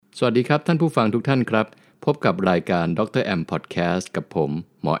สวัสดีครับท่านผู้ฟังทุกท่านครับพบกับรายการดร. แอมพอดแคสต์กับผม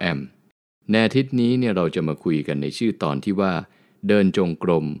หมอแอมในอาทิตย์นี้เนี่ยเราจะมาคุยกันในชื่อตอนที่ว่าเดินจงก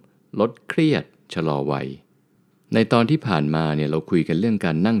รมลดเครียดชะลอวัยในตอนที่ผ่านมาเนี่ยเราคุยกันเรื่องก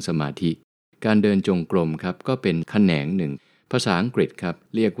ารนั่งสมาธิการเดินจงกรมครับก็เป็นแขนงหนึ่งภาษาอังกฤษครับ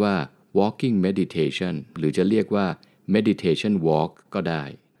เรียกว่า walking meditation หรือจะเรียกว่า meditation walk ก็ได้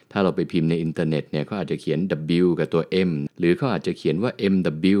ถ้าเราไปพิมพ์ในอินเทอร์เน็ตเนี่ยเขาอาจจะเขียน W กับตัว M หรือเขาอาจจะเขียนว่า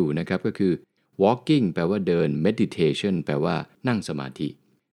MW นะครับก็คือ walking แปลว่าเดิน meditation แปลว่านั่งสมาธิ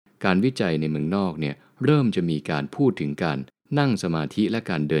การวิจัยในเมืองนอกเนี่ยเริ่มจะมีการพูดถึงการนั่งสมาธิและ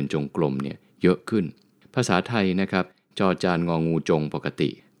การเดินจงกรมเนี่ยเยอะขึ้นภาษาไทยนะครับจอจานงองูจงปกติ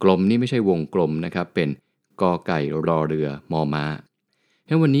กลมนี่ไม่ใช่วงกลมนะครับเป็นกอไก่รอเรือมอม้า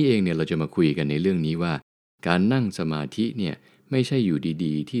งั้นวันนี้เองเนี่ยเราจะมาคุยกันในเรื่องนี้ว่าการนั่งสมาธิเนี่ยไม่ใช่อยู่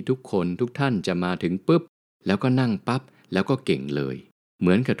ดีๆที่ทุกคนทุกท่านจะมาถึงปุ๊บแล้วก็นั่งปั๊บแล้วก็เก่งเลยเห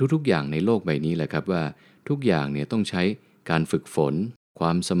มือนกับทุกๆอย่างในโลกใบนี้แหละครับว่าทุกอย่างเนี่ยต้องใช้การฝึกฝนคว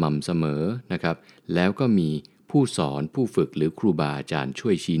ามสม่ำเสมอนะครับแล้วก็มีผู้สอนผู้ฝึกหรือครูบาอาจารย์ช่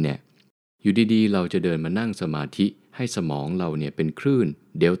วยชี้แนะอยู่ดีๆเราจะเดินมานั่งสมาธิให้สมองเราเนี่ยเป็นคลื่น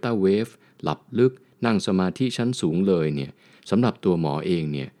เดลต้าเวฟหลับลึกนั่งสมาธิชั้นสูงเลยเนี่ยสำหรับตัวหมอเอง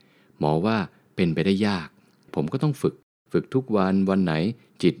เนี่ยหมอว่าเป็นไปได้ยากผมก็ต้องฝึกทุกวันไหน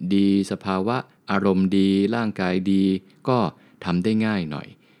จิตดีสภาวะอารมณ์ดีร่างกายดีก็ทำได้ง่ายหน่อย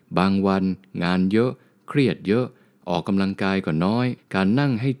บางวันงานเยอะเครียดเยอะออกกำลังกายก็น้อยการนั่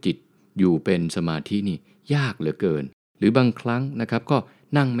งให้จิตอยู่เป็นสมาธินี่ยากเหลือเกินหรือบางครั้งนะครับก็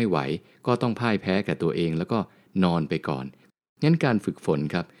นั่งไม่ไหวก็ต้องพ่ายแพ้กับตัวเองแล้วก็นอนไปก่อนงั้นการฝึกฝน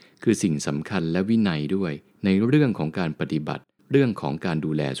ครับคือสิ่งสำคัญและวินัยด้วยในเรื่องของการปฏิบัติเรื่องของการ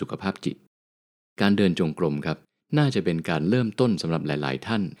ดูแลสุขภาพจิตการเดินจงกรมครับน่าจะเป็นการเริ่มต้นสำหรับหลายๆ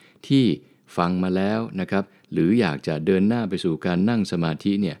ท่านที่ฟังมาแล้วนะครับหรืออยากจะเดินหน้าไปสู่การนั่งสมา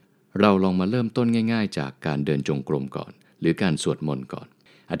ธิเนี่ยเราลองมาเริ่มต้นง่ายๆจากการเดินจงกรมก่อนหรือการสวดมนต์ก่อน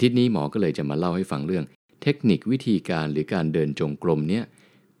อาทิตย์นี้หมอก็เลยจะมาเล่าให้ฟังเรื่องเทคนิควิธีการหรือการเดินจงกรมเนี่ย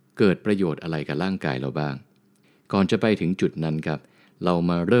เกิดประโยชน์อะไรกับร่างกายเราบ้างก่อนจะไปถึงจุดนั้นครับเรา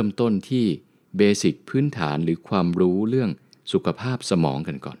มาเริ่มต้นที่เบสิกพื้นฐานหรือความรู้เรื่องสุขภาพสมอง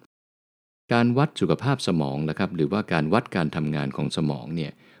กันก่อนการวัดสุขภาพสมองนะครับหรือว่าการวัดการทำงานของสมองเนี่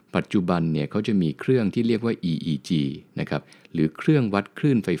ยปัจจุบันเนี่ยเขาจะมีเครื่องที่เรียกว่า EEG นะครับหรือเครื่องวัดค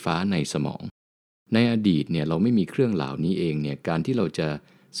ลื่นไฟฟ้าในสมองในอดีตเนี่ยเราไม่มีเครื่องเหล่านี้เองเนี่ยการที่เราจะ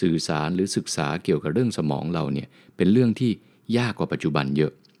สื่อสารหรือศึกษาเกี่ยวกับเรื่องสมองเราเนี่ยเป็นเรื่องที่ยากกว่าปัจจุบันเยอ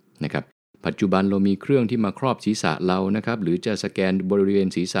ะนะครับปัจจุบันเรามีเครื่องที่มาครอบศีรษะเรานะครับหรือจะสแกนบริเวณ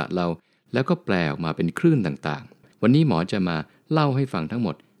ศีรษะเราแล้วก็แปลออกมาเป็นคลื่นต่างๆวันนี้หมอจะมาเล่าให้ฟังทั้งหม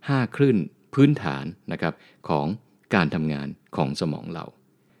ด5คลื่นพื้นฐานนะครับของการทำงานของสมองเรา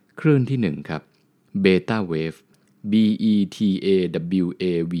คลื่นที่1ครับเบต้าเวฟ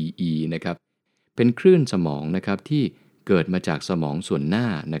BETAWAVE นะครับเป็นคลื่นสมองนะครับที่เกิดมาจากสมองส่วนหน้า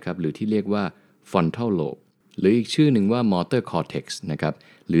นะครับหรือที่เรียกว่า frontal lobe หรืออีกชื่อหนึ่งว่า motor cortex นะครับ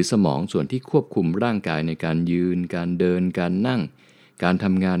หรือสมองส่วนที่ควบคุมร่างกายในการยืนการเดินการนั่งการท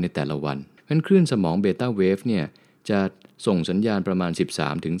ำงานในแต่ละวันเป็นคลื่นสมองเบต้าเวฟเนี่ยจะส่งสัญญาณประมาณ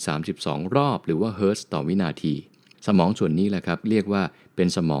 13-32 รอบหรือว่าเฮิร์ตซ์ต่อวินาทีสมองส่วนนี้แหละครับเรียกว่าเป็น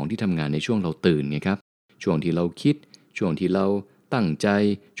สมองที่ทำงานในช่วงเราตื่นไงครับช่วงที่เราคิดช่วงที่เราตั้งใจ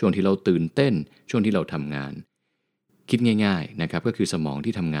ช่วงที่เราตื่นเต้นช่วงที่เราทำงานคิดง่ายๆนะครับก็คือสมอง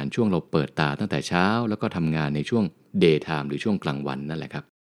ที่ทำงานช่วงเราเปิดตาตั้งแต่เช้าแล้วก็ทำงานในช่วง daytime หรือช่วงกลางวันนั่นแหละครับ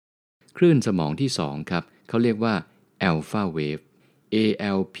คลื่นสมองที่2ครับเขาเรียกว่า alpha wave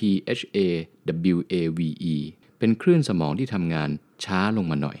ALPHAWAVE เป็นคลื่นสมองที่ทำงานช้าลง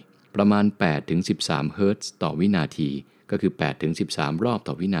มาหน่อยประมาณ 8-13 เฮิร์ตซ์ต่อวินาทีก็คือ 8-13 รอบ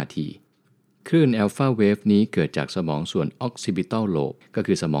ต่อวินาทีคลื่น Alpha Wave นี้เกิดจากสมองส่วน Occipital Lobe ก็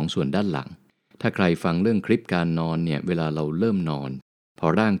คือสมองส่วนด้านหลังถ้าใครฟังเรื่องคลิปการนอนเนี่ยเวลาเราเริ่มนอนพอ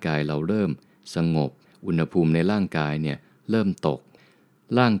ร่างกายเราเริ่มสงบอุณหภูมิในร่างกายเนี่ยเริ่มตก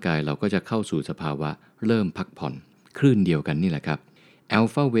ร่างกายเราก็จะเข้าสู่สภาวะเริ่มพักผ่อนคลื่นเดียวกันนี่แหละครับ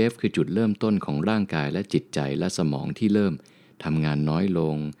Alpha Wave คือจุดเริ่มต้นของร่างกายและจิตใจและสมองที่เริ่มทำงานน้อยล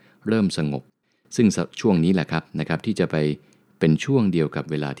งเริ่มสงบซึ่งช่วงนี้แหละครับที่จะไปเป็นช่วงเดียวกับ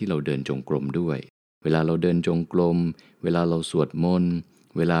เวลาที่เราเดินจงกรมด้วยเวลาเราเดินจงกรมเวลาเราสวดมนต์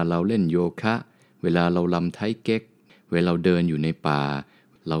เวลาเราเล่นโยคะเวลาเราลำไทเก๊กเวลาเราเดินอยู่ในป่า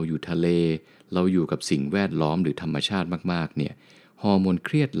เราอยู่ทะเลเราอยู่กับสิ่งแวดล้อมหรือธรรมชาติมากๆเนี่ยฮอร์โมนเค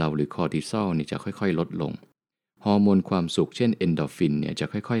รียดเราหรือคอร์ติซอลเนี่ยจะค่อยๆลดลงฮอร์โมนความสุขเช่นเอนโดรฟินเนี่ยจะ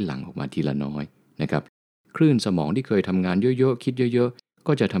ค่อยๆหลั่งออกมาทีละน้อยนะครับคลื่นสมองที่เคยทำงานเยอะๆคิดเยอะๆ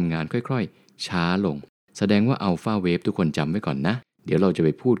ก็จะทำงานค่อยๆช้าลงแสดงว่าอัลฟาเวฟทุกคนจำไว้ก่อนนะเดี๋ยวเราจะไป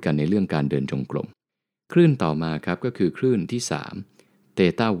พูดกันในเรื่องการเดินจงกรมคลื่นต่อมาครับก็คือคลื่นที่3เต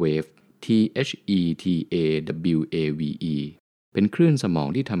Theta Wave THETAWAVE เป็นคลื่นสมอง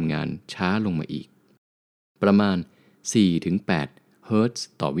ที่ทำงานช้าลงมาอีกประมาณ 4-8 เฮิรตซ์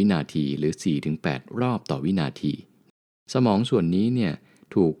ต่อวินาทีหรือ 4-8 รอบต่อวินาทีสมองส่วนนี้เนี่ย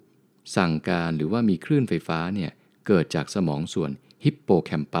ถูกสั่งการหรือว่ามีคลื่นไฟฟ้าเนี่ยเกิดจากสมองส่วนฮิปโปแ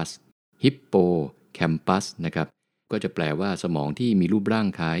คมปัสนะครับก็จะแปลว่าสมองที่มีรูปร่าง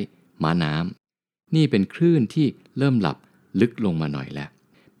คล้ายม้าน้ำนี่เป็นคลื่นที่เริ่มหลับลึกลงมาหน่อยแล้ว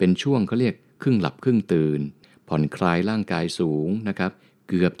เป็นช่วงเขาเรียกครึ่งหลับครึ่งตื่นผ่อนคลายร่างกายสูงนะครับ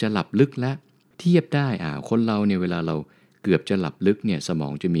เกือบจะหลับลึกแล้วเทียบได้คนเราเนี่ยเวลาเราเกือบจะหลับลึกเนี่ยสมอ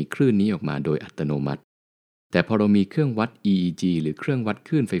งจะมีคลื่นนี้ออกมาโดยอัตโนมัติแต่พอเรามีเครื่องวัด EEG หรือเครื่องวัดค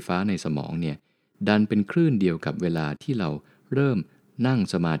ลื่นไฟฟ้าในสมองเนี่ยดันเป็นคลื่นเดียวกับเวลาที่เราเริ่มนั่ง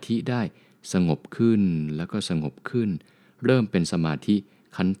สมาธิได้สงบขึ้นแล้วก็สงบขึ้นเริ่มเป็นสมาธิ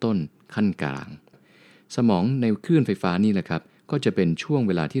ขั้นต้นขั้นกลางสมองในคลื่นไฟฟ้านี่แหละครับก็จะเป็นช่วงเ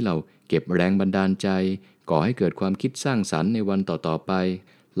วลาที่เราเก็บแรงบันดาลใจก่อให้เกิดความคิดสร้างสรรค์ในวันต่อๆไป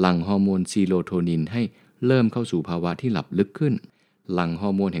หลั่งฮอร์โมนซีโรโทนินให้เริ่มเข้าสู่ภาวะที่หลับลึกขึ้นหลั่งฮอ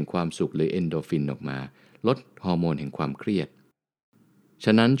ร์โมนแห่งความสุขหรือเอนโดรฟินออกมาลดฮอร์โมนแห่งความเครียดฉ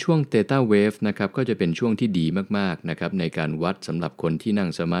ะนั้นช่วง Theta Wave นะครับก็จะเป็นช่วงที่ดีมากๆนะครับในการวัดสำหรับคนที่นั่ง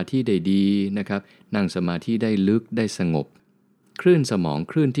สมาธิได้ดีนะครับนั่งสมาธิได้ลึกได้สงบคลื่นสมอง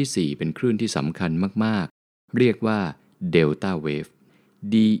คลื่นที่ 4เป็นคลื่นที่สำคัญมากๆเรียกว่า Delta Wave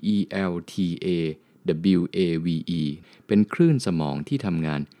DELTAWAVE เป็นคลื่นสมองที่ทำง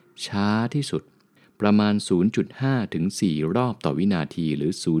านช้าที่สุดประมาณ 0.5 ถึง 4 รอบต่อวินาทีหรื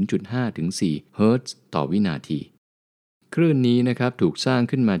อ 0.5 ถึง 4 เฮิรตซ์ต่อวินาทีคลื่นนี้นะครับถูกสร้าง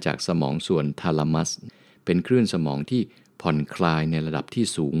ขึ้นมาจากสมองส่วนทาลามัสเป็นคลื่นสมองที่ผ่อนคลายในระดับที่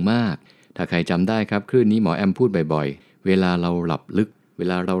สูงมากถ้าใครจำได้ครับคลื่นนี้หมอแอมพูดบ่อยๆเวลาเราหลับ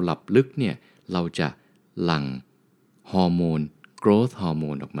ลึกเนี่ยเราจะหลั่งฮอร์โมนgrowth ฮอร์โม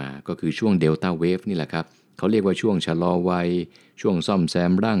นออกมาก็คือช่วง Delta Wave นี่แหละครับเขาเรียกว่าช่วงชะลอวัยช่วงซ่อมแซ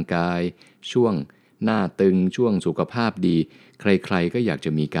มร่างกายช่วงหน้าตึงช่วงสุขภาพดีใครๆก็อยากจ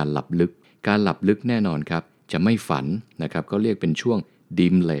ะมีการหลับลึกแน่นอนครับจะไม่ฝันนะครับเขาเรียกเป็นช่วง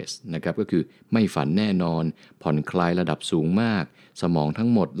dreamless นะครับก็คือไม่ฝันแน่นอนผ่อนคลายระดับสูงมากสมองทั้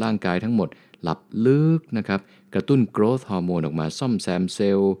งหมดร่างกายทั้งหมดหลับลึกนะครับกระตุ้น growth ฮอร์โมนออกมาซ่อมแซมเซ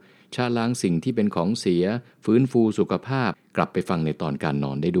ลล์ชะล้างสิ่งที่เป็นของเสียฟื้นฟูสุขภาพกลับไปฟังในตอนการน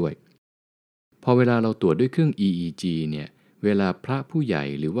อนได้ด้วยพอเวลาเราตรวจด้วยเครื่อง EEG เนี่ยเวลาพระผู้ใหญ่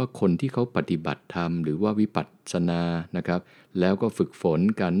หรือว่าคนที่เขาปฏิบัติธรรมหรือว่าวิปัสสนานะครับแล้วก็ฝึกฝน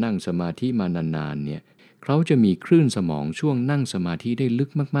การนั่งสมาธิมานานๆเนี่ยเขาจะมีคลื่นสมองช่วงนั่งสมาธิได้ลึก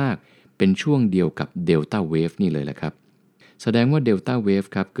มากๆเป็นช่วงเดียวกับ Delta Wave นี่เลยแหละครับแสดงว่า Delta Wave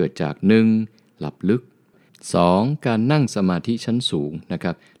ครับเกิดจาก 1. หลับลึก 2. การนั่งสมาธิชั้นสูงนะค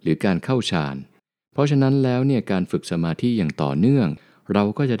รับหรือการเข้าฌานเพราะฉะนั้นแล้วเนี่ยการฝึกสมาธิอย่างต่อเนื่องเรา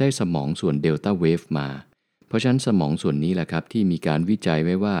ก็จะได้สมองส่วน Delta Wave มาเพราะฉะนั้นสมองส่วนนี้แหละครับที่มีการวิจัยไ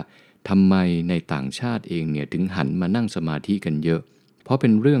ว้ว่าทำไมในต่างชาติเองเนี่ยถึงหันมานั่งสมาธิกันเยอะเพราะเป็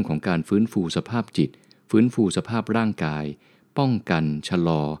นเรื่องของการฟื้นฟูสภาพจิตฟื้นฟูสภาพร่างกายป้องกันชะล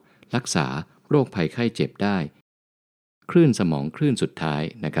อรักษาโรคภัยไข้เจ็บได้คลื่นสมองคลื่นสุดท้าย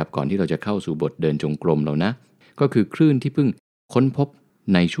นะครับก่อนที่เราจะเข้าสู่บทเดินจงกรมแล้วนะก็คือคลื่นที่เพิ่งค้นพบ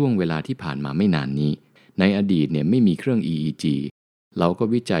ในช่วงเวลาที่ผ่านมาไม่นานนี้ในอดีตเนี่ยไม่มีเครื่อง EEG เราก็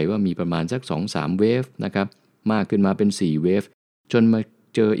วิจัยว่ามีประมาณสัก 2-3 เวฟนะครับมากขึ้นมาเป็น4เวฟจนมา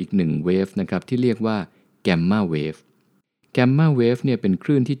เจออีก1เวฟนะครับที่เรียกว่าแกมมาเวฟเนี่ยเป็นค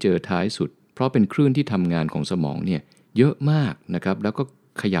ลื่นที่เจอท้ายสุดเพราะเป็นคลื่นที่ทำงานของสมองเนี่ยเยอะมากนะครับแล้วก็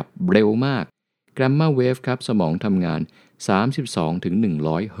ขยับเร็วมากแกมมาเวฟครับสมองทำงาน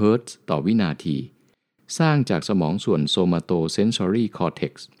 32-100 เฮิรตซ์ต่อวินาทีสร้างจากสมองส่วนโซมาโตเซนซอรี่คอร์เท็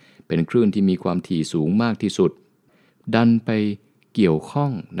กซ์เป็นคลื่นที่มีความถี่สูงมากที่สุดดันไปเกี่ยวข้อ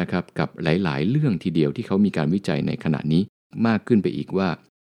งนะครับกับหลายๆเรื่องทีเดียวที่เขามีการวิจัยในขณะนี้มากขึ้นไปอีกว่า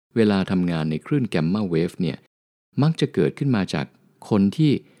เวลาทำงานในคลื่นแกมมาเวฟเนี่ยมักจะเกิดขึ้นมาจากคน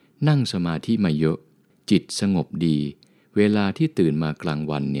ที่นั่งสมาธิมาเยอะจิตสงบดีเวลาที่ตื่นมากลาง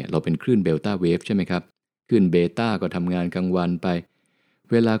วันเนี่ยเราเป็นคลื่นเบต้าเวฟใช่ไหมครับคลื่นเบต้าก็ทำงานกลางวันไป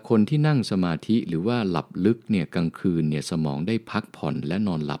เวลาคนที่นั่งสมาธิหรือว่าหลับลึกเนี่ยกลางคืนเนี่ยสมองได้พักผ่อนและน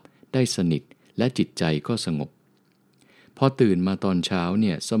อนหลับได้สนิทและจิตใจก็สงบพอตื่นมาตอนเช้าเ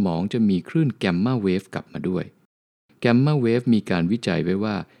นี่ยสมองจะมีคลื่นแกมมาเวฟกลับมาด้วยแกมมาเวฟมีการวิจัยไว้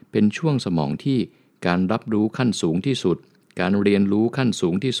ว่าเป็นช่วงสมองที่การรับรู้ขั้นสูงที่สุดการเรียนรู้ขั้นสู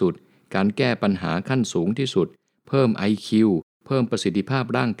งที่สุดการแก้ปัญหาขั้นสูงที่สุดเพิ่ม IQ เพิ่มประสิทธิภาพ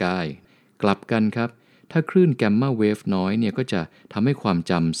ร่างกายกลับกันครับถ้าคลื่นแกมมาเวฟน้อยเนี่ยก็จะทำให้ความ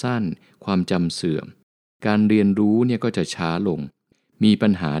จำสั้นความจำเสื่อมการเรียนรู้เนี่ยก็จะช้าลงมีปั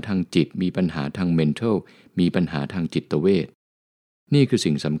ญหาทางจิตมีปัญหาทาง mental มีปัญหาทางจิตเวช นี่คือ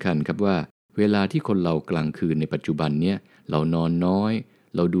สิ่งสำคัญครับว่าเวลาที่คนเรากลางคืนในปัจจุบันเนี่ยเรานอนน้อย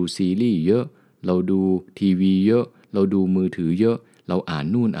เราดูซีรีส์เยอะเราดูทีวีเยอะเราดูมือถือเยอะเราอ่าน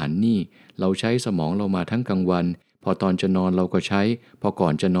นู่นอ่านนี่เราใช้สมองเรามาทั้งกลางวันพอตอนจะนอนเราก็ใช้พอก่อ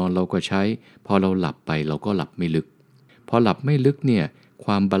นจะนอนเราก็ใช้พอเราหลับไปเราก็หลับไม่ลึกพอหลับไม่ลึกเนี่ยค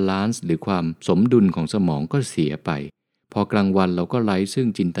วามบาลานซ์หรือความสมดุลของสมองก็เสียไปพอกลางวันเราก็ไร้ซึ่ง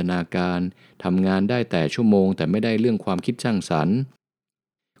จินตนาการทำงานได้แต่ชั่วโมงแต่ไม่ได้เรื่องความคิดสร้างสรรค์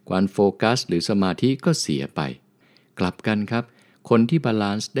การโฟกัสหรือสมาธิก็เสียไปกลับกันครับคนที่บาล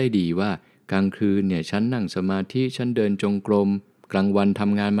านซ์ได้ดีว่ากลางคืนเนี่ยฉันนั่งสมาธิฉันเดินจงกรมกลางวันท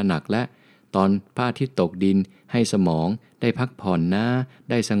ำงานมาหนักและตอนพระอาทิตย์ตกดินให้สมองได้พักผ่อนนะ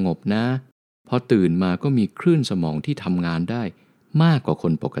ได้สงบนะพอตื่นมาก็มีคลื่นสมองที่ทำงานได้มากกว่าค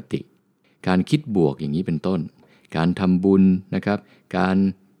นปกติการคิดบวกอย่างนี้เป็นต้นการทำบุญนะครับการ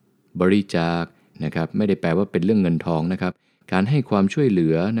บริจาคนะครับไม่ได้แปลว่าเป็นเรื่องเงินทองนะครับการให้ความช่วยเหลื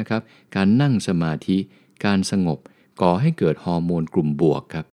อนะครับการนั่งสมาธิการสงบก่อให้เกิดฮอร์โมนกลุ่มบวก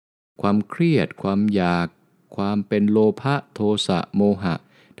ครับความเครียดความอยากความเป็นโลภะโทสะโมหะ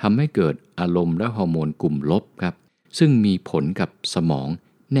ทำให้เกิดอารมณ์และฮอร์โมนกลุ่มลบครับซึ่งมีผลกับสมอง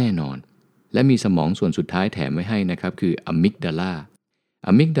แน่นอนและมีสมองส่วนสุดท้ายแถมไว้ให้นะครับคืออะมิกดาล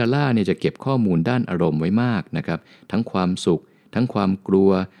าเนี่ยจะเก็บข้อมูลด้านอารมณ์ไว้มากนะครับทั้งความสุขทั้งความกลั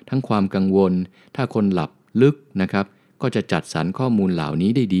วทั้งความกังวลถ้าคนหลับลึกนะครับก็จะจัดสรรข้อมูลเหล่านี้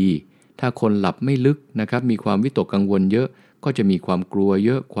ได้ดีถ้าคนหลับไม่ลึกนะครับมีความวิตกกังวลเยอะก็จะมีความกลัวเ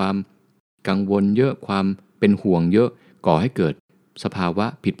ยอะความกังวลเยอะความเป็นห่วงเยอะก่อให้เกิดสภาวะ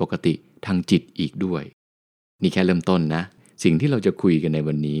ผิดปกติทางจิตอีกด้วยนี่แค่เริ่มต้นนะสิ่งที่เราจะคุยกันใน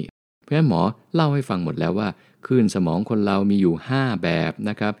วันนี้เพื่อนหมอเล่าให้ฟังหมดแล้วว่าคลื่นสมองคนเรามีอยู่5แบบ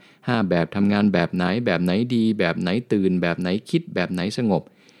นะครับ5แบบทำงานแบบไหนดีแบบไหนตื่นแบบไหนคิดแบบไหนสงบ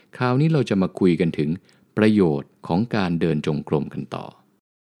คราวนี้เราจะมาคุยกันถึงประโยชน์ของการเดินจงกรมกันต่อ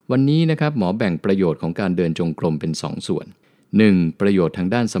วันนี้นะครับหมอแบ่งประโยชน์ของการเดินจงกรมเป็น2ส่วน 1. ประโยชน์ทาง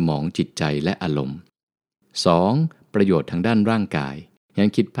ด้านสมองจิตใจและอารมณ์ 2. ประโยชน์ทางด้านร่างกายงั้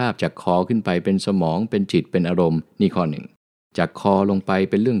นคิดภาพจากคอขึ้นไปเป็นสมองเป็นจิตเป็นอารมณ์นี่ข้อ1จากคอลงไป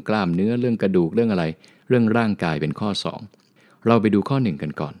เป็นเรื่องกล้ามเนื้อเรื่องกระดูกเรื่องอะไรเรื่องร่างกายเป็นข้อ2เราไปดูข้อ1กั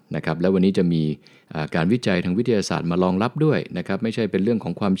นก่อนนะครับแล้ววันนี้จะมีการวิจัยทางวิทยาศาสตร์มารองรับด้วยนะครับไม่ใช่เป็นเรื่องข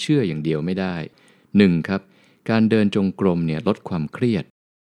องความเชื่ออย่างเดียวไม่ได้1ครับการเดินจงกรมเนี่ยลดความเครียด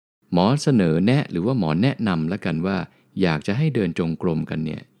หมอเสนอแนะหรือว่าหมอแนะนำแล้วกันว่าอยากจะให้เดินจงกรมกันเ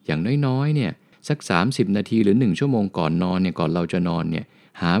นี่ยอย่างน้อยๆเนี่ยสัก30นาทีหรือ1ชั่วโมงก่อนนอนเนี่ยก่อนเราจะนอนเนี่ย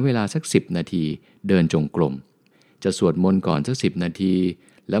หาเวลาสัก10นาทีเดินจงกรมจะสวดมนต์ก่อนสัก10นาที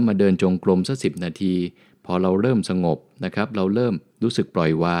แล้วมาเดินจงกรมสัก10นาทีพอเราเริ่มสงบนะครับเราเริ่มรู้สึกปล่อ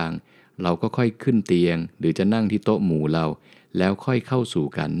ยวางเราก็ค่อยขึ้นเตียงหรือจะนั่งที่โต๊ะหมู่เราแล้วค่อยเข้าสู่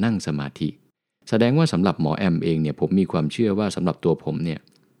การนั่งสมาธิแสดงว่าสำหรับหมอแอมเองเนี่ยผมมีความเชื่อว่าสำหรับตัวผมเนี่ย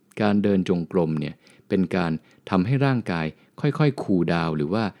การเดินจงกรมเนี่ยเป็นการทำให้ร่างกายค่อยๆคูลดาวน์หรือ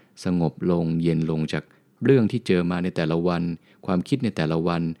ว่าสงบลงเย็นลงจากเรื่องที่เจอมาในแต่ละวันความคิดในแต่ละ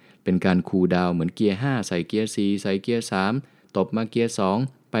วันเป็นการคูลดาวน์เหมือนเกียร์5ใส่เกียร์4ใส่เกียร์3ตบมาเกียร์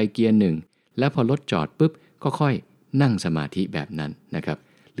2ไปเกียร์1แล้วพอรถจอดปุ๊บก็ค่อยนั่งสมาธิแบบนั้นนะครับ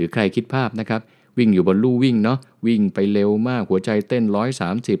หรือใครคิดภาพนะครับวิ่งอยู่บนลู่วิ่งเนาะวิ่งไปเร็วมากหัวใจเต้น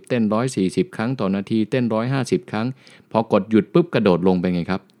130เต้น140ครั้งต่อนาทีเต้น150ครั้งพอกดหยุดปุ๊บกระโดดลงไปไง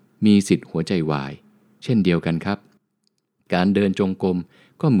ครับมีสิทธิ์หัวใจวายเช่นเดียวกันครับการเดินจงกรม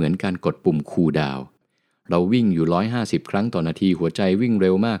ก็เหมือนการกดปุ่มคูลดาวน์เราวิ่งอยู่150ครั้งต่อนาทีหัวใจวิ่งเ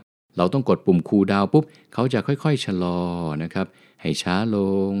ร็วมากเราต้องกดปุ่มคูลดาวน์ปุ๊บเขาจะค่อยๆชะลอนะครับให้ช้าล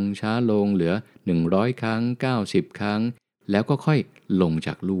งเหลือ100ครั้ง90ครั้งแล้วก็ค่อยลงจ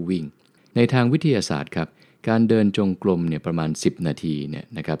ากลู่วิ่งในทางวิทยาศาสตร์ครับการเดินจงกรมเนี่ยประมาณ10นาทีเนี่ย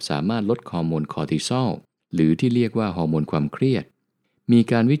นะครับสามารถลดฮอร์โมนคอร์ติซอลหรือที่เรียกว่าฮอร์โมนความเครียดมี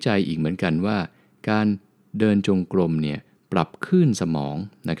การวิจัยอีกเหมือนกันว่าการเดินจงกรมเนี่ยปรับคลื่นสมอง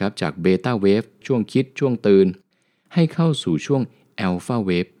นะครับจากเบต้าเวฟช่วงคิดช่วงตื่นให้เข้าสู่ช่วงอัลฟาเ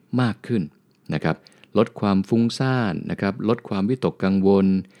วฟมากขึ้นนะครับลดความฟุ้งซ่านนะครับลดความวิตกกังวล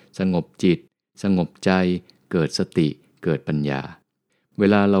สงบจิตสงบใจเกิดสติเกิดปัญญาเว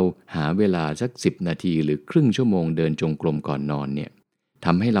ลาเราหาเวลาสัก10นาทีหรือครึ่งชั่วโมงเดินจงกรมก่อนนอนเนี่ยท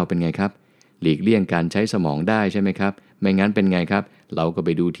ำให้เราเป็นไงครับหลีกเลี่ยงการใช้สมองได้ใช่ไหมครับไม่งั้นเป็นไงครับเราก็ไป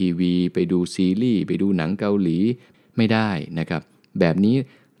ดูทีวีไปดูซีรีส์ไปดูหนังเกาหลีไม่ได้นะครับแบบนี้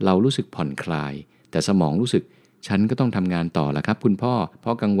เรารู้สึกผ่อนคลายแต่สมองรู้สึกฉันก็ต้องทำงานต่อละครับคุณพ่อเพร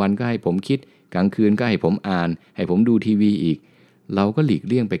าะกลางวันก็ให้ผมคิดกลางคืนก็ให้ผมอ่านให้ผมดูทีวีอีกเราก็หลีก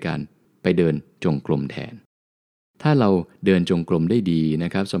เลี่ยงไปเดินจงกรมแทนถ้าเราเดินจงกรมได้ดีน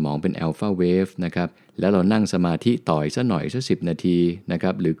ะครับสมองเป็นอัลฟาเวฟนะครับแล้วเรานั่งสมาธิต่อยสักหน่อยสัก10นาทีนะค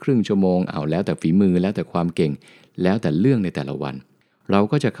รับหรือครึ่งชั่วโมงเอาแล้วแต่ฝีมือแล้วแต่ความเก่งแล้วแต่เรื่องในแต่ละวัน เรา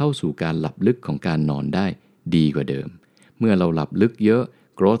ก็จะเข้าสู่การหลับลึกของการนอนได้ดีกว่าเดิมเมื่อเราหลับลึกเยอะ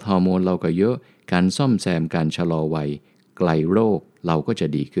โกรทฮอร์โมนเราก็เยอะการซ่อมแซมการชะลอวัยไกลโรคเราก็จะ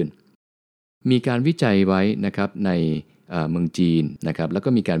ดีขึ้นมีการวิจัยไว้นะครับในเมืองจีนนะครับแล้วก็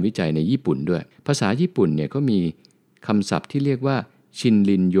มีการวิจัยในญี่ปุ่นด้วยภาษาญี่ปุ่นเนี่ยก็มีคำศัพท์ที่เรียกว่าชิน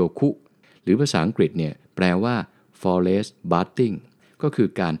รินโยคุหรือภาษาอังกฤษเนี่ยแปลว่า forest bathing ก็คือ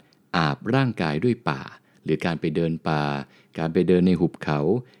การอาบร่างกายด้วยป่าหรือการไปเดินป่าการไปเดินในหุบเขา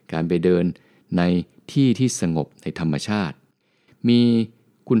การไปเดินในที่ที่สงบในธรรมชาติมี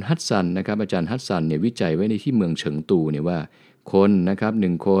คุณฮัตซันนะครับอาจารย์ฮัตซันเนี่ยวิจัยไว้ในที่เมืองเฉิงตูเนี่ยว่าคนนะครับ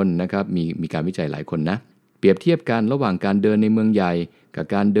1คนนะครับมีการวิจัยหลายคนนะเปรียบเทียบกันระหว่างการเดินในเมืองใหญ่กับ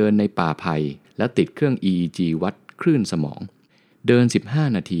การเดินในป่าไผ่และติดเครื่อง EEG วัดคลื่นสมองเดิน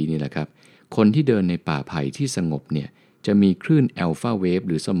15นาทีนี่แหละครับคนที่เดินในป่าไผ่ที่สงบเนี่ยจะมีคลื่นอัลฟาเวฟ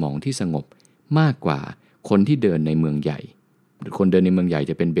หรือสมองที่สงบมากกว่าคนที่เดินในเมืองใหญ่คนเดินในเมืองใหญ่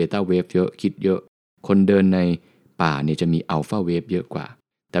จะเป็นเบต้าเวฟเยอะคิดเยอะคนเดินในป่าเนี่ยจะมีอัลฟาเวฟเยอะกว่า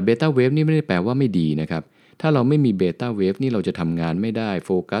แต่เบต้าเวฟนี่ไม่ได้แปลว่าไม่ดีนะครับถ้าเราไม่มีเบต้าเวฟนี่เราจะทำงานไม่ได้โฟ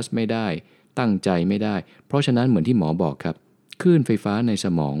กัสไม่ได้ตั้งใจไม่ได้เพราะฉะนั้นเหมือนที่หมอบอกครับคลื่นไฟฟ้าในส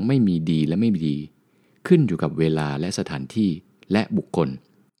มองไม่มีดีและไม่มีดีขึ้นอยู่กับเวลาและสถานที่และบุคคล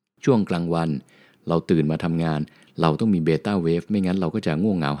ช่วงกลางวันเราตื่นมาทำงานเราต้องมีเบต้าเวฟไม่งั้นเราก็จะ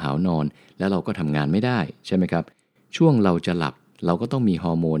ง่วงเหงาหาวนอนแล้วเราก็ทำงานไม่ได้ใช่ไหมครับช่วงเราจะหลับเราก็ต้องมีฮ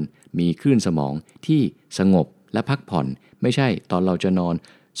อร์โมนมีคลื่นสมองที่สงบและพักผ่อนไม่ใช่ตอนเราจะนอน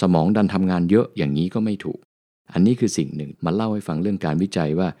สมองดันทำงานเยอะอย่างนี้ก็ไม่ถูกอันนี้คือสิ่งหนึ่งมาเล่าให้ฟังเรื่องการวิจัย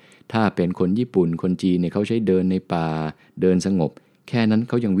ว่าถ้าเป็นคนญี่ปุ่นคนจีนเนี่ยเขาใช้เดินในป่าเดินสงบแค่นั้นเ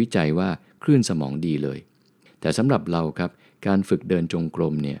ขายังวิจัยว่าคลื่นสมองดีเลยแต่สำหรับเราครับการฝึกเดินจงกร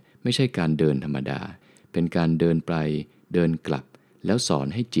มเนี่ยไม่ใช่การเดินธรรมดาเป็นการเดินไปเดินกลับแล้วสอน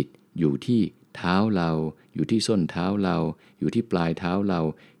ให้จิตอยู่ที่เท้าเราอยู่ที่ส้นเท้าเราอยู่ที่ปลายเท้าเรา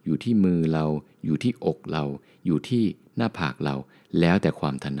อยู่ที่มือเราอยู่ที่อกเราอยู่ที่หน้าผากเราแล้วแต่คว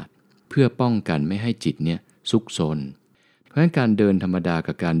ามถนัดเพื่อป้องกันไม่ให้จิตเนี่ยซุกซนเพราะฉะนั้นการเดินธรรมดา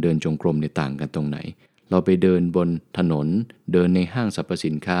กับการเดินจงกรมเนี่ยต่างกันตรงไหนเราไปเดินบนถนนเดินในห้างสรรพ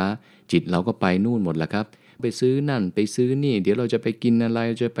สินค้าจิตเราก็ไปนู่นหมดแล้วครับไปซื้อนั่นไปซื้อนี่เดี๋ยวเราจะไปกินอะไร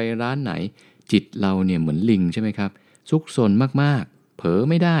จะไปร้านไหนจิตเราเนี่ยเหมือนลิงใช่ไหมครับซุกซนมากๆเผลอ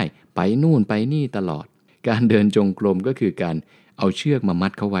ไม่ได้ไปนู่นไปนี่ตลอดการเดินจงกรมก็คือการเอาเชือกมามั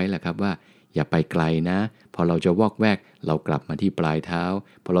ดเขาไว้แหละครับว่าอย่าไปไกลนะพอเราจะวอกแวกเรากลับมาที่ปลายเท้า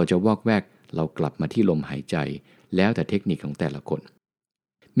พอเราจะวอกแวกเรากลับมาที่ลมหายใจแล้วแต่เทคนิคของแต่ละคน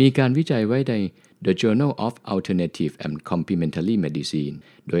มีการวิจัยไว้ใน The Journal of Alternative and Complementary Medicine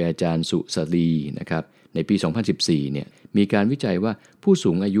โดยอาจารย์สุสลีนะครับในปี 2014 เนี่ยมีการวิจัยว่าผู้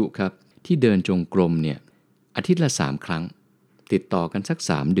สูงอายุครับที่เดินจงกรมเนี่ยอาทิตย์ละ3 ครั้งติดต่อกันสัก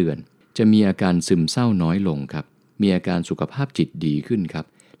3 เดือนจะมีอาการซึมเศร้าน้อยลงครับมีอาการสุขภาพจิตดีขึ้นครับ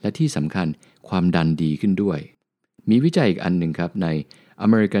และที่สำคัญความดันดีขึ้นด้วยมีวิจัยอีกอันหนึ่งครับใน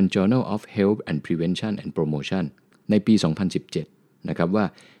American Journal of Health and Prevention and Promotion ในปี 2017 นะครับว่า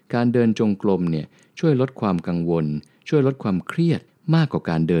การเดินจงกรมเนี่ยช่วยลดความกังวลช่วยลดความเครียดมากกว่า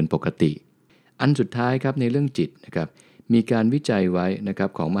การเดินปกติอันสุดท้ายครับในเรื่องจิตนะครับมีการวิจัยไว้นะครับ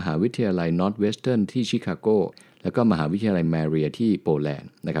ของมหาวิทยาลัย Northwestern ที่ชิคาโกแล้วก็มหาวิทยาลัยแมเรียที่โปแลนด์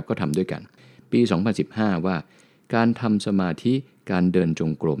นะครับก็ทำด้วยกันปี 2015 ว่าการทำสมาธิการเดินจ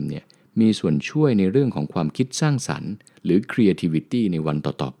งกรมเนี่ยมีส่วนช่วยในเรื่องของความคิดสร้างสรรค์หรือ creativity ในวัน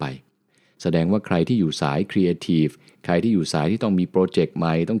ต่อๆไปแสดงว่าใครที่อยู่สาย creative ใครที่อยู่สายที่ต้องมีโปรเจกต์ให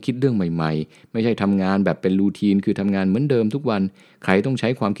ม่ต้องคิดเรื่องใหม่ๆไม่ใช่ทำงานแบบเป็นรูทีนคือทำงานเหมือนเดิมทุกวันใครต้องใช้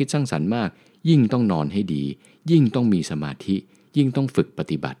ความคิดสร้างสรรค์มากยิ่งต้องนอนให้ดียิ่งต้องมีสมาธิยิ่งต้องฝึกป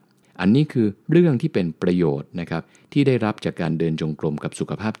ฏิบัติอันนี้คือเรื่องที่เป็นประโยชน์นะครับที่ได้รับจากการเดินจงกรมกับสุ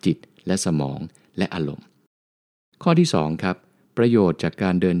ขภาพจิตและสมองและอารมณ์ข้อที่2ครับประโยชน์จากกา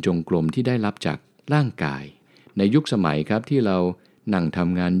รเดินจงกรมที่ได้รับจากร่างกายในยุคสมัยครับที่เรานั่งท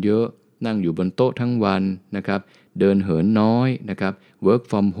ำงานเยอะนั่งอยู่บนโต๊ะทั้งวันนะครับเดินเหินน้อยนะครับ work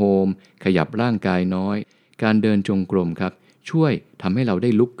from home ขยับร่างกายน้อยการเดินจงกรมครับช่วยทำให้เราได้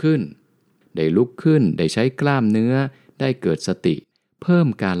ลุกขึ้นได้ใช้กล้ามเนื้อได้เกิดสติเพิ่ม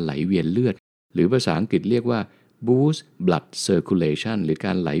การไหลเวียนเลือดหรือภาษาอังกฤษเรียกว่า boost blood circulation หรือก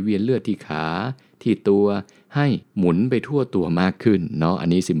ารไหลเวียนเลือดที่ขาที่ตัวให้หมุนไปทั่วตัวมากขึ้นเนาะอัน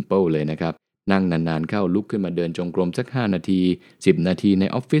นี้ simple เลยนะครับนั่งนานๆเข้าลุกขึ้นมาเดินจงกรมสัก5 นาที10 นาทีใน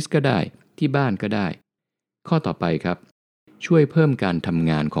ออฟฟิศก็ได้ที่บ้านก็ได้ข้อต่อไปครับช่วยเพิ่มการทำ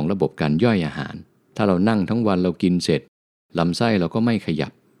งานของระบบการย่อยอาหารถ้าเรานั่งทั้งวันเรากินเสร็จลำไส้เราก็ไม่ขยั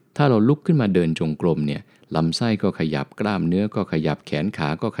บถ้าเราลุกขึ้นมาเดินจงกรมเนี่ยลำไส้ก็ขยับกล้ามเนื้อก็ขยับแขนขา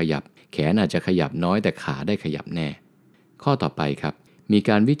ก็ขยับแขนอาจจะขยับน้อยแต่ขาได้ขยับแน่ข้อต่อไปครับ มี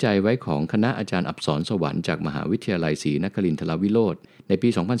การวิจัยไว้ของคณะอาจารย์อัปสรสวรรค์จากมหาวิทยาลัยศรีนครินทรวิโรจน์ในปี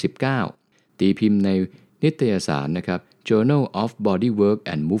 2019 ตีพิมพ์ในนิตยสารนะครับ Journal of Bodywork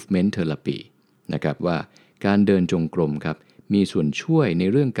and Movement Therapy นะครับว่าการเดินจงกรมครับมีส่วนช่วยใน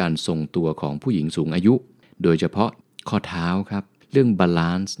เรื่องการทรงตัวของผู้หญิงสูงอายุโดยเฉพาะข้อเท้าครับเรื่องบาล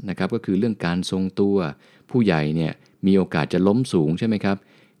านซ์นะครับก็คือเรื่องการทรงตัวผู้ใหญ่เนี่ยมีโอกาสจะล้มสูงใช่ไหมครับ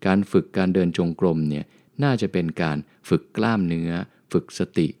การฝึกการเดินจงกรมเนี่ยน่าจะเป็นการฝึกกล้ามเนื้อฝึกส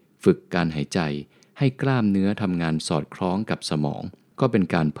ติฝึกการหายใจให้กล้ามเนื้อทำงานสอดคล้องกับสมองก็เป็น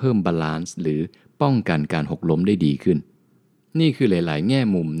การเพิ่มบาลานซ์หรือป้องกันการหกล้มได้ดีขึ้นนี่คือหลายๆแง่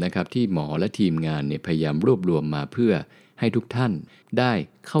มุมนะครับที่หมอและทีมงานเนี่ยพยายามรวบรวมมาเพื่อให้ทุกท่านได้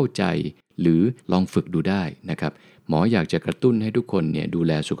เข้าใจหรือลองฝึกดูได้นะครับหมออยากจะกระตุ้นให้ทุกคนเนี่ยดูแ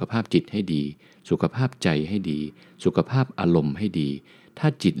ลสุขภาพจิตให้ดีสุขภาพใจให้ดีสุขภาพอารมณ์ให้ดีถ้า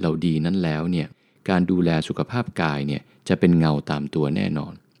จิตเราดีนั้นแล้วเนี่ยการดูแลสุขภาพกายเนี่ยจะเป็นเงาตามตัวแน่นอ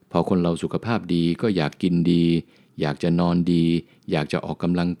นพอคนเราสุขภาพดีก็อยากกินดีอยากจะนอนดีอยากจะออกก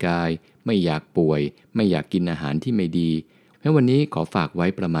ำลังกายไม่อยากป่วยไม่อยากกินอาหารที่ไม่ดีเพราะวันนี้ขอฝากไว้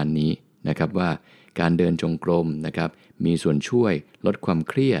ประมาณนี้นะครับว่าการเดินจงกรมนะครับมีส่วนช่วยลดความ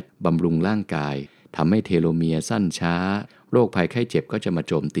เครียดบำรุงร่างกายทำให้เทโลเมียร์สั้นช้าโรคภัยไข้เจ็บก็จะมา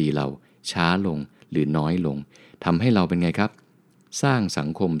โจมตีเราช้าลงหรือน้อยลงทำให้เราเป็นไงครับสร้างสัง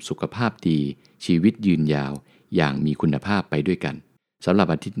คมสุขภาพดีชีวิตยืนยาวอย่างมีคุณภาพไปด้วยกันสำหรับ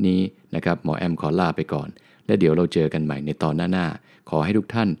อาทิตย์นี้นะครับหมอแอมขอลาไปก่อนและเดี๋ยวเราเจอกันใหม่ในตอนหน้าๆขอให้ทุก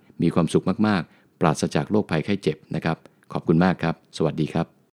ท่านมีความสุขมากๆปราศจากโรคภัยไข้เจ็บนะครับขอบคุณมากครับสวัสดีครับ